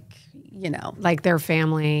just like, you know, like their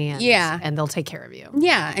family. And, and they'll take care of you.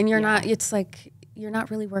 Yeah, and you're not. It's like you're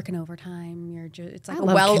not really working overtime. You're just it's like a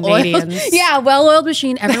well-oiled well-oiled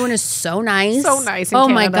machine. Everyone is so nice. So nice. Oh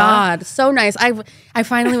my God, so nice. I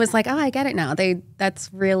finally was like, oh, I get it now. That's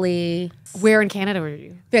really. Where in Canada were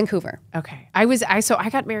you? Vancouver. Okay. I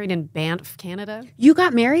got married in Banff, Canada. You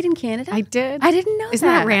got married in Canada? I did. I didn't know Isn't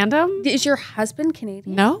that random? Is your husband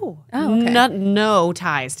Canadian? No. Oh, okay. No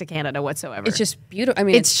ties to Canada whatsoever. It's just beautiful. I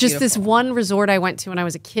mean, it's just beautiful. This one resort I went to when I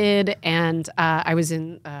was a kid, and I was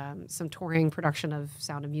in some touring production of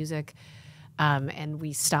Sound of Music, and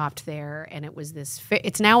we stopped there, and it was this.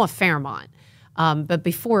 It's now a Fairmont. But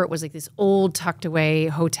before it was like this old tucked away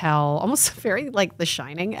hotel, almost very like The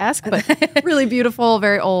Shining-esque, but really beautiful,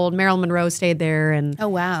 very old. Marilyn Monroe stayed there. And oh,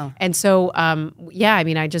 wow. And so, yeah, I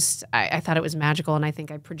mean, I thought it was magical. And I think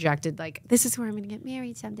I projected like, this is where I'm going to get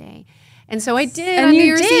married someday. And so I did on New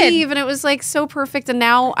Year's Eve. And it was like so perfect. And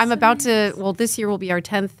now I'm about to, well, this year will be our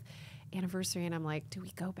 10th anniversary, and I'm like, do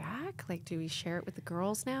we go back? Like, do we share it with the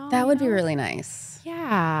girls now? That would be really nice.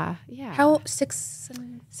 Yeah, yeah. How 6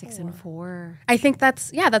 and 4? I think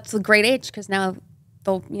that's a great age because now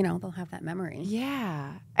they'll have that memory.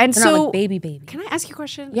 Yeah, and they're so not like baby. Can I ask you a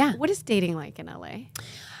question? Yeah. What is dating like in LA?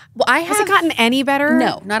 Well, has it gotten any better?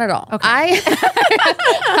 No, not at all. Okay.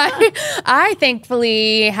 I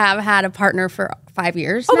thankfully have had a partner for 5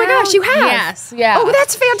 years. Oh my gosh, you have? Yes. Yeah. Oh,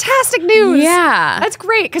 that's fantastic news. Yeah. That's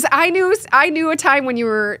great because I knew a time when you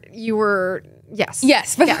were. Yes.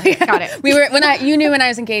 Yes. Yeah, got it. You knew when I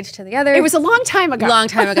was engaged to the other. It was a long time ago. Long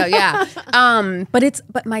time ago, yeah.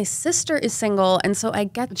 But my sister is single, and so I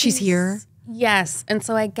get she's here. Yes, and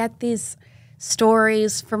so I get these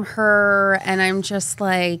stories from her, and I'm just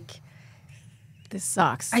like, this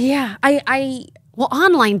sucks. Yeah. Well,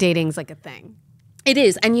 online dating's like a thing. It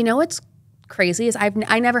is, and you know what's crazy is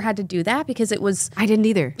I never had to do that because it was. I didn't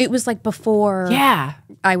either. It was like before. Yeah.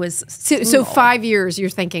 I was so 5 years. You're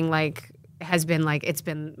thinking like. Has been like it's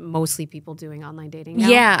been mostly people doing online dating now.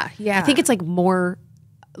 Yeah. I think it's like more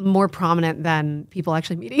prominent than people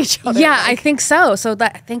actually meeting each other. Yeah, like, I think so. So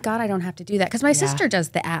thank God I don't have to do that because my sister does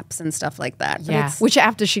the apps and stuff like that. But which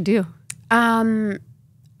app does she do? I don't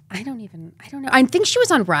know. I think she was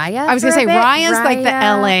on Raya. I was gonna say Raya's like the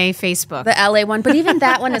LA Facebook, the LA one. But even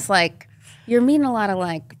that one is like you're meeting a lot of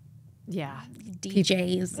like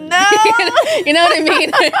DJs. No. You know what I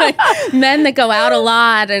mean? Like, men that go out a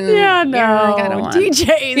lot and no. Like, I don't want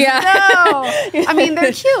DJs. Yeah. No. I mean,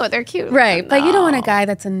 they're cute. They're cute. Right. But you don't want a guy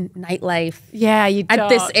that's in nightlife. Yeah, you don't. At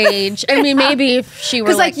this age. I mean, maybe if she were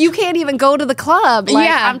because like you can't even go to the club. Like,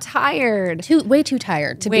 yeah, I'm tired. Way too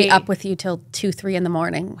tired to be up with you till 2, 3 in the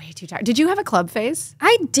morning. Way too tired. Did you have a club phase?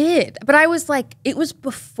 I did, but I was like, it was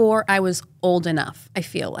before I was old enough. I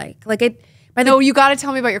feel like it. No, you got to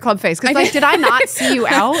tell me about your club phase. Because like, did I not see you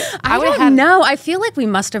out? I don't know. I feel like we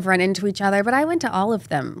must have run into each other, but I went to all of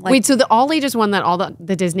them. Like, wait, so the all ages one, that all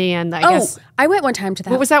the Disney and I guess. I went one time to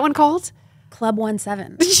that. What was that one called? Club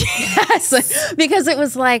 17. Yes, because it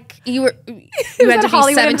was like you had to be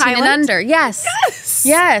Hollywood 17 and under. Yes.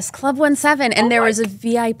 Club 17, and there was a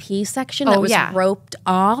VIP section that was roped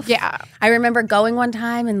off. Yeah, I remember going one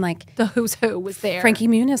time and like the who's who was there. Frankie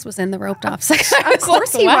Muniz was in the roped off section. Of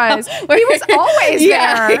course he was. He was always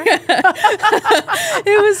there.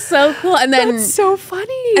 It was so cool, and then that's so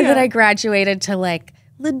funny. And then I graduated to like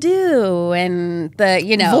Ledoux and the,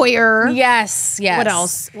 Voyeur. Yes. What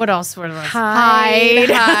else? What else were those? Hyde.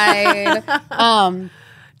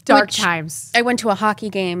 Dark times. I went to a hockey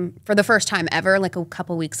game for the first time ever, like a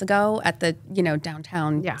couple weeks ago at the,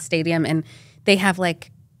 downtown stadium. And they have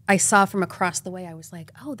like, I saw from across the way, I was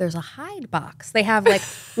like, oh, there's a Hyde box. They have like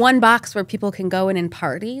one box where people can go in and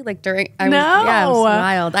party. Like it was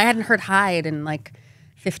wild. I hadn't heard Hyde in like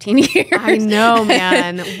 15 years. I know,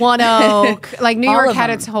 man. One Oak. Like New York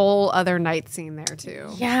had its whole other night scene there too.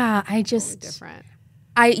 Yeah, I just totally different.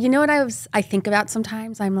 You know what I think about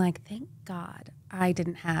sometimes? I'm like, thank God I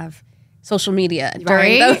didn't have social media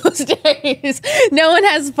during those days. No one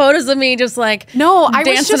has photos of me just like I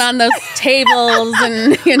dancing on those tables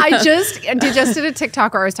and I just did a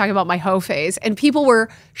TikTok where I was talking about my hoe phase and people were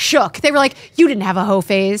shook. They were like, you didn't have a hoe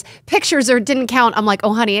phase. Pictures didn't count. I'm like,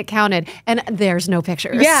 oh honey, it counted. And there's no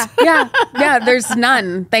pictures. Yeah, there's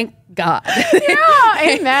none. Thank God. Yeah,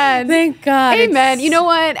 amen. Thank God. Amen. You know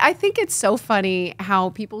what? I think it's so funny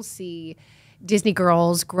how people see Disney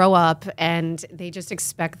girls grow up and they just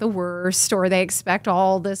expect the worst, or they expect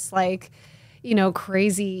all this like,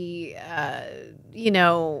 crazy,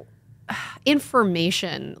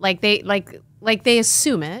 information. Like they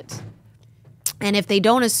assume it, and if they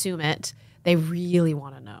don't assume it, they really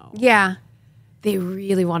want to know. Yeah, they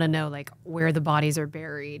really want to know like where the bodies are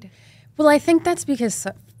buried. Well, I think that's because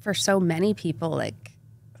for so many people,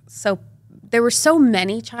 there were so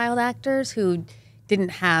many child actors who didn't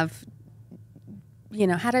have.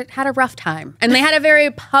 Had a rough time, and they had a very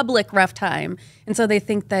public rough time, and so they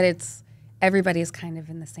think that everybody's kind of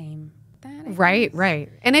in the same. Right.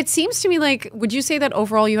 And it seems to me like, would you say that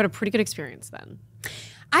overall you had a pretty good experience then?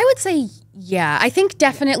 I would say, yeah. I think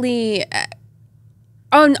definitely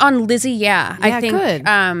on Lizzie, yeah. I think good.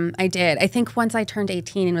 I did. I think once I turned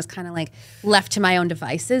 18 and was kind of like left to my own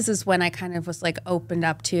devices is when I kind of was like opened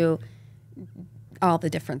up to all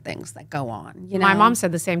the different things that go on. My mom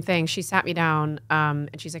said the same thing. She sat me down and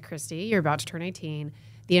she's like, Christy, you're about to turn 18.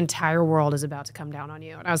 The entire world is about to come down on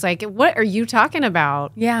you. And I was like, what are you talking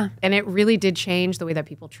about? Yeah. And it really did change the way that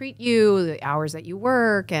people treat you, the hours that you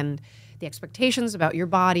work, and the expectations about your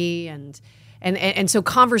body. And so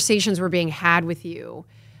conversations were being had with you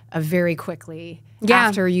very quickly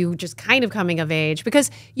after you just kind of coming of age.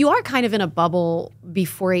 Because you are kind of in a bubble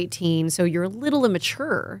before 18, so you're a little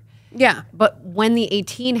immature. Yeah. But when the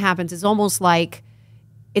 18 happens, it's almost like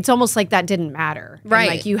that didn't matter. Right.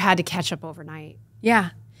 And like you had to catch up overnight.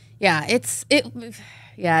 Yeah. Yeah. It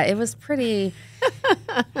was pretty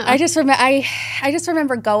I just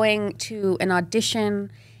remember going to an audition,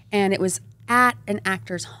 and it was at an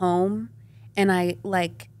actor's home, and I was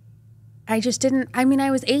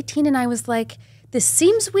 18 and I was like, this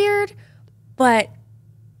seems weird, but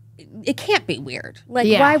it can't be weird.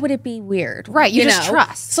 Why would it be weird? Right, you just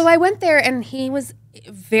trust. So I went there, and he was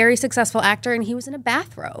a very successful actor, and he was in a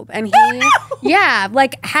bathrobe. And he,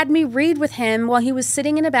 had me read with him while he was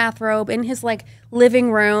sitting in a bathrobe in his,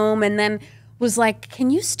 living room, and then was like,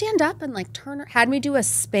 can you stand up and, had me do a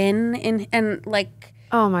spin and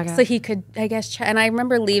oh, my God. So he could, I guess, and I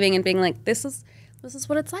remember leaving and being like, this is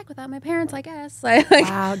what it's like without my parents, I guess.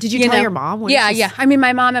 Wow. Did you tell your mom? Yeah. I mean,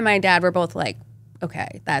 my mom and my dad were both like,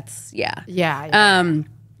 okay, that's, yeah. Yeah.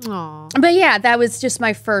 But yeah, that was just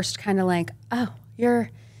my first kind of like, oh,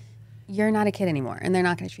 you're not a kid anymore, and they're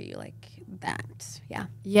not going to treat you like that. Yeah.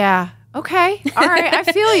 Yeah. Okay. All right. I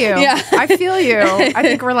feel you. Yeah. I feel you. I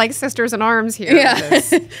think we're like sisters in arms here. Yeah.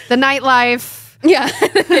 The nightlife, Yeah.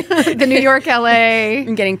 The New York, LA.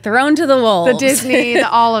 I'm getting thrown to the wolves. The Disney,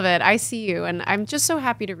 all of it. I see you. And I'm just so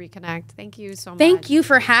happy to reconnect. Thank you so much. Thank you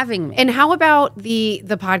for having me. And how about the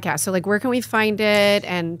podcast? So like, where can we find it?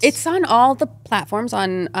 And it's on all the platforms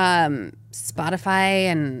on Spotify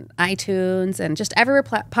and iTunes and just everywhere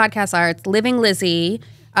podcasts are. It's Living Lizzie.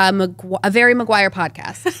 A very McGuire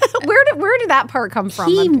podcast. Where did that part come from?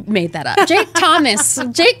 He made that up. Jake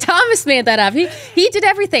Thomas made that up. He did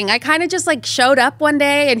everything. I kind of just like showed up one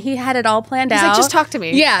day and he had it all planned out. He's like, just talk to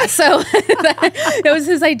me. Yeah. So it was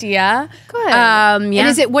his idea. Good. Yeah.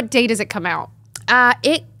 And what day does it come out?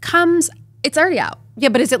 It's already out. Yeah,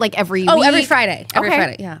 but is it like every week? Every Friday. Every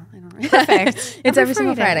Friday. Yeah. I don't know. Perfect. It's every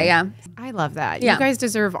single Friday. Yeah. I love that. Yeah. You guys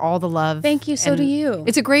deserve all the love. Thank you. So do you.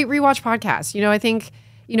 It's a great rewatch podcast. I think,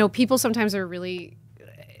 people sometimes are really,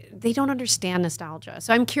 they don't understand nostalgia.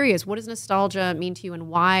 So I'm curious, what does nostalgia mean to you and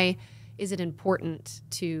why is it important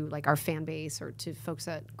to like our fan base or to folks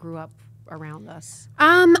that grew up around us?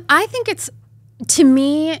 I think to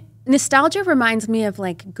me, nostalgia reminds me of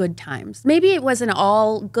like good times. Maybe it wasn't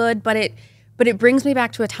all good, but it brings me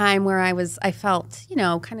back to a time where I felt,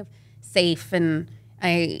 kind of safe, and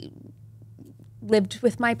I lived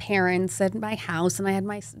with my parents at my house, and I had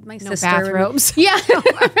my sister. Bathrobes. Yeah.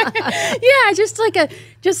 Yeah, just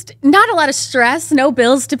not a lot of stress, no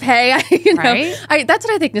bills to pay. Right? That's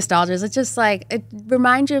what I think nostalgia is. It's just like, it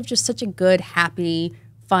reminds you of just such a good, happy,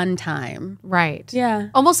 fun time. Right. Yeah.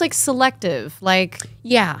 Almost like selective. Like,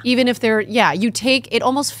 yeah. Even if it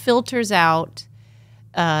almost filters out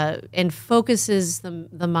and focuses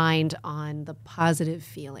the mind on the positive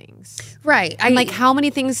feelings. Right. And like how many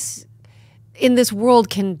things in this world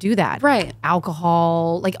can do that? Right.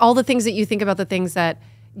 Alcohol, like all the things that you think about, the things that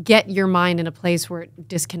get your mind in a place where it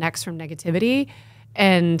disconnects from negativity,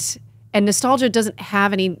 and nostalgia doesn't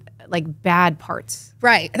have any like bad parts.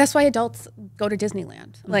 Right. That's why adults go to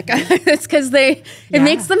Disneyland. Like it's because it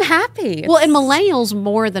makes them happy. Well, and millennials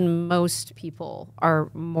more than most people are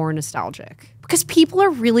more nostalgic because people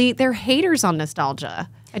are they're haters on nostalgia.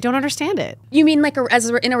 I don't understand it. You mean like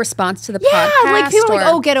in a response to the podcast? Yeah, like people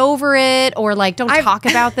are like, get over it, or like, don't talk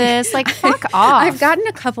about this. Like, fuck off. I've gotten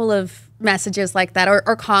a couple of messages like that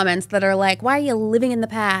or comments that are like, why are you living in the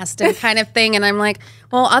past and kind of thing. And I'm like,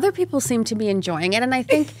 well, other people seem to be enjoying it. And I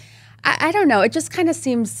think, I don't know, it just kind of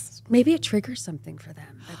seems, maybe it triggers something for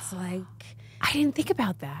them. It's like, I didn't think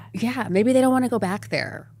about that. Yeah, maybe they don't want to go back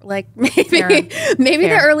there. Like maybe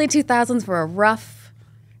the early 2000s were a rough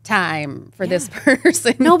time for this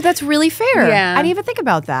person. No, that's really fair. Yeah. I didn't even think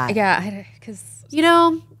about that. Yeah, because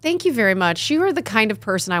thank you very much. You are the kind of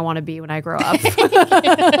person I want to be when I grow up. Thank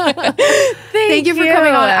you for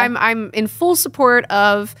coming on. I'm in full support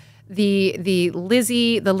of the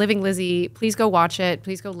Living Lizzie. Please go watch it.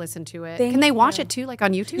 Please go listen to it. Can they watch it too, like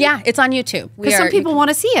on YouTube? Yeah, it's on YouTube. Because some people want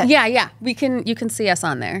to see it. Yeah. You can see us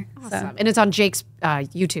on there. Awesome. So. And it's on Jake's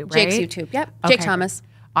YouTube, right? Jake's YouTube. Yep. Okay. Jake Thomas.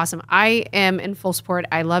 Awesome. I am in full support.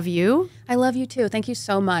 I love you. I love you too. Thank you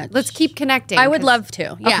so much. Let's keep connecting. I would love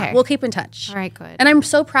to. Yeah, okay. We'll keep in touch. All right, good. And I'm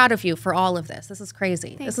so proud of you for all of this. This is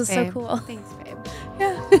crazy. Thanks, this is babe. so cool. Thanks, babe.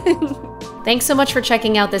 Yeah. Thanks so much for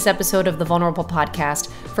checking out this episode of The Vulnerable Podcast.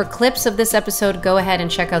 For clips of this episode, go ahead and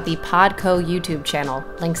check out the Podco YouTube channel.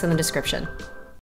 Links in the description.